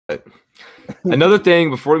Another thing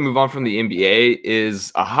before we move on from the NBA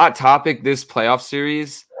is a hot topic this playoff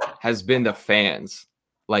series has been the fans.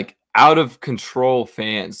 Like out of control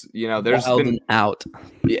fans. You know, there's Wild been and out.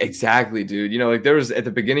 Yeah, exactly, dude. You know, like there was at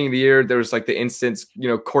the beginning of the year, there was like the instance, you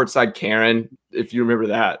know, courtside Karen, if you remember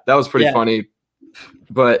that. That was pretty funny.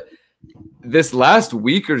 But this last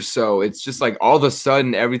week or so, it's just like all of a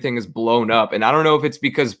sudden everything is blown up. And I don't know if it's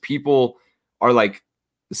because people are like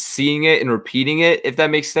seeing it and repeating it, if that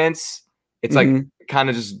makes sense. It's like kind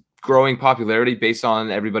of just growing popularity based on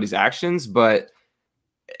everybody's actions, but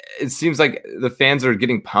it seems like the fans are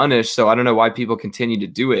getting punished. So I don't know why people continue to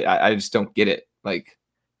do it. I just don't get it. Like,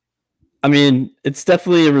 I mean, it's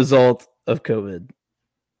definitely a result of COVID.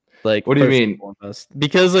 Like, what do you mean?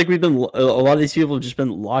 Because like we've been a lot of these people have just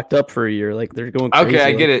been locked up for a year. Like they're going crazy. Okay,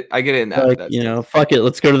 I get it. I get it in that. Like, you know, fuck it.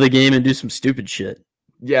 Let's go to the game and do some stupid shit.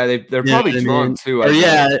 Yeah, they're probably drunk too.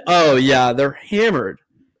 They're hammered.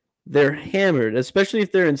 They're hammered, especially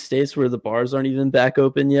if they're in states where the bars aren't even back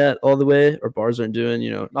open yet all the way, or bars aren't doing,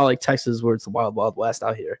 you know, not like Texas where it's the wild, wild west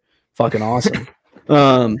out here. Fucking awesome.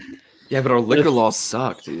 Yeah, but our liquor laws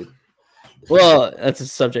suck, dude. Well, that's a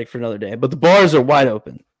subject for another day. But the bars are wide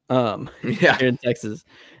open. Here in Texas,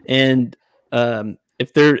 and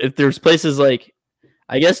if there's places like,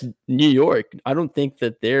 I guess New York, I don't think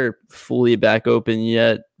that they're fully back open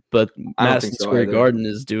yet. But Madison Square Garden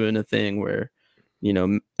is doing a thing where, you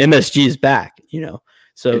know, MSG is back. You know,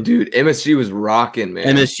 so and dude, MSG was rocking,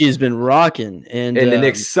 man. MSG has been rocking, and the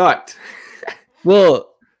Knicks sucked.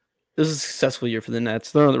 Well, this is a successful year for the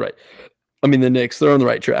Nets. They're on the right. I mean, the Knicks. They're on the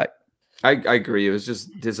right track. I agree. It was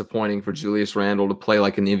just disappointing for Julius Randle to play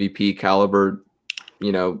like an MVP caliber,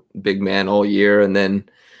 you know, big man all year. And then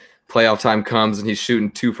playoff time comes and he's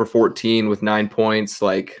shooting 2 for 14 with 9 points.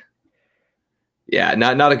 Like, yeah,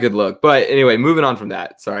 not a good look. But anyway, moving on from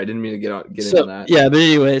that. Sorry, I didn't mean to get into that. Yeah, but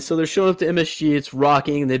anyway, so they're showing up to MSG. It's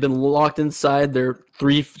rocking. They've been locked inside their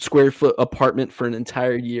 3 square foot apartment for an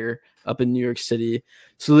entire year up in New York City.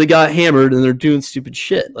 So they got hammered and they're doing stupid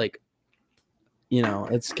shit. Like, you know,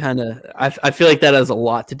 it's kind of, I feel like that has a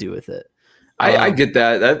lot to do with it. I get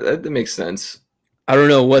that. That makes sense. I don't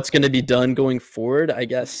know what's going to be done going forward. I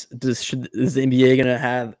guess is the NBA going to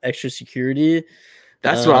have extra security?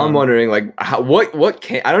 That's what I'm wondering. Like, what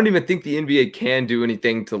can, I don't even think the NBA can do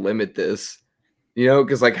anything to limit this. You know,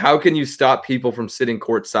 because like, how can you stop people from sitting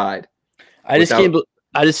courtside? I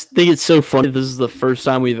just think it's so funny. This is the first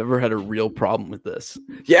time we've ever had a real problem with this.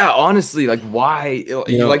 Yeah, honestly, like why? You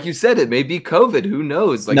know, like you said, it may be COVID. Who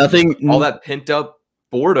knows? Like all that pent up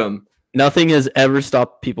boredom. Nothing has ever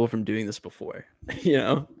stopped people from doing this before. You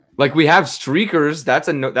know, like we have streakers. That's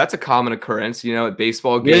a common occurrence. You know, at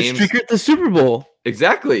baseball games. Streaker at the Super Bowl.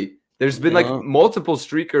 Exactly. There's been like multiple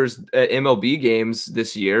streakers at MLB games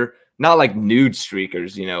this year. Not like nude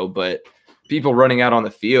streakers, you know, but people running out on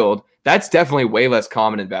the field. That's definitely way less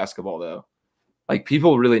common in basketball, though. Like,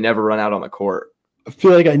 people really never run out on the court. I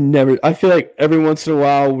feel like every once in a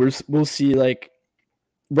while we'll see, like,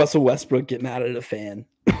 Russell Westbrook get mad at a fan.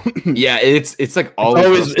 Yeah, it's like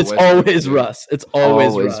always Russ. It's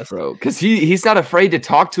always Russ, bro. Because he's not afraid to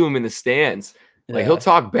talk to him in the stands. Like, he'll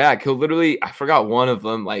talk back. He'll literally, I forgot one of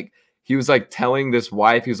them, like, he was, like, telling this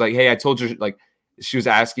wife, he was like, hey, I told you, like, she was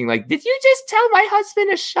asking, like, did you just tell my husband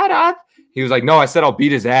to shut up? He was like, no, I said I'll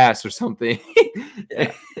beat his ass or something.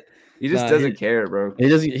 He just doesn't care, bro. He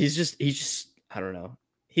doesn't. He's just. I don't know.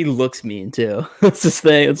 He looks mean too. That's his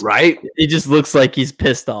thing. It's right. He just looks like he's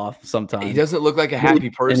pissed off sometimes. He doesn't look like a happy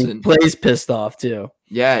person. And he plays pissed off too.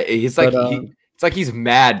 Yeah, he's like it's like he's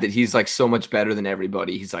mad that he's like so much better than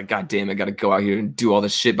everybody. He's like, God damn, I got to go out here and do all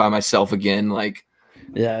this shit by myself again. Like,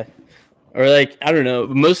 yeah. Or like, I don't know.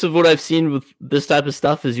 Most of what I've seen with this type of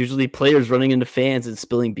stuff is usually players running into fans and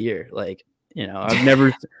spilling beer. Like, you know,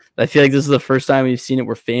 I feel like this is the first time we've seen it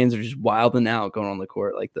where fans are just wilding out going on the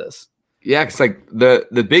court like this. Yeah, because like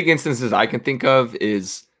the big instances I can think of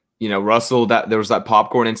is, you know, Russell, that there was that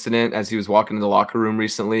popcorn incident as he was walking in the locker room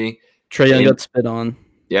recently. Trae Young got spit on.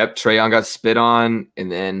 Yep, Trae Young got spit on. And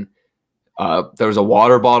then there was a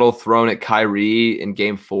water bottle thrown at Kyrie in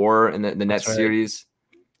game 4 in the Nets series.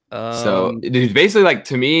 So it's basically like,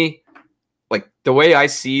 to me, like the way I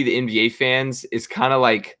see the NBA fans is kind of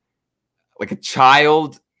like a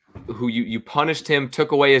child who you punished him,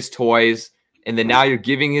 took away his toys, and then now you're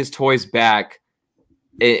giving his toys back,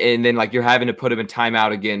 and then like you're having to put him in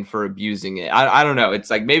timeout again for abusing it. I don't know. It's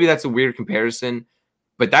like, maybe that's a weird comparison,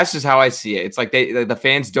 but that's just how I see it. It's like the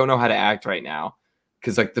fans don't know how to act right now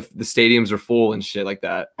because like the stadiums are full and shit like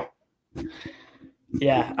that.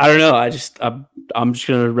 Yeah, I don't know. I'm just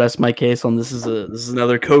gonna rest my case on this is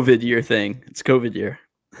another COVID year thing. It's COVID year.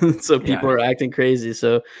 So people are acting crazy.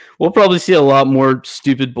 So we'll probably see a lot more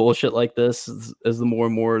stupid bullshit like this as the more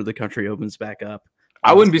and more the country opens back up.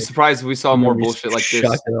 I wouldn't be surprised if we saw more bullshit like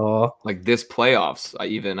this. Like this playoffs,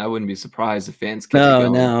 I wouldn't be surprised if fans kept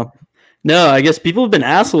it going. No. I guess people have been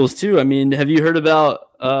assholes too. I mean, have you heard about?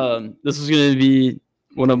 This is going to be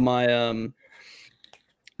one of my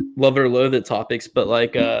love or loathe it topics, but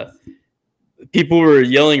like people were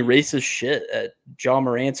yelling racist shit at Ja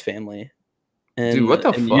Morant's family. Dude, what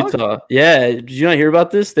the fuck? Utah. Yeah, did you not hear about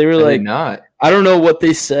this? They were I don't know what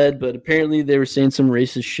they said, but apparently they were saying some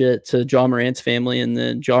racist shit to Ja Morant's family, and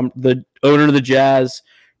then the owner of the Jazz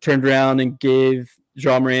turned around and gave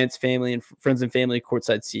Ja Morant's family and friends and family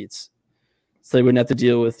courtside seats, so they wouldn't have to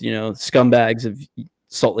deal with scumbags of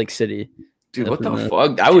Salt Lake City. Dude, what the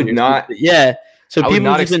fuck? I would not. Yeah. So I would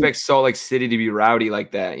not expect Salt Lake City to be rowdy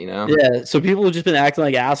like that, Yeah. So people have just been acting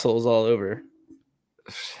like assholes all over.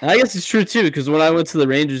 And I guess it's true too, because when I went to the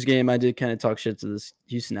Rangers game, I did kind of talk shit to this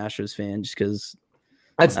Houston Astros fan just because.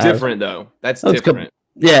 That's different, though. That's different.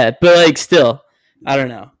 Yeah, but like still, I don't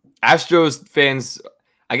know. Astros fans,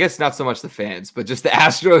 I guess not so much the fans, but just the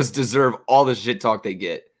Astros deserve all the shit talk they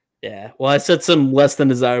get. Yeah. Well, I said some less than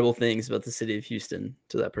desirable things about the city of Houston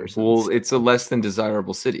to that person. Well, it's a less than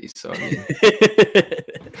desirable city, so I mean,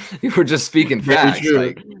 you were just speaking facts.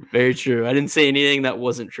 Very true. Very true. I didn't say anything that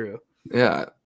wasn't true. Yeah.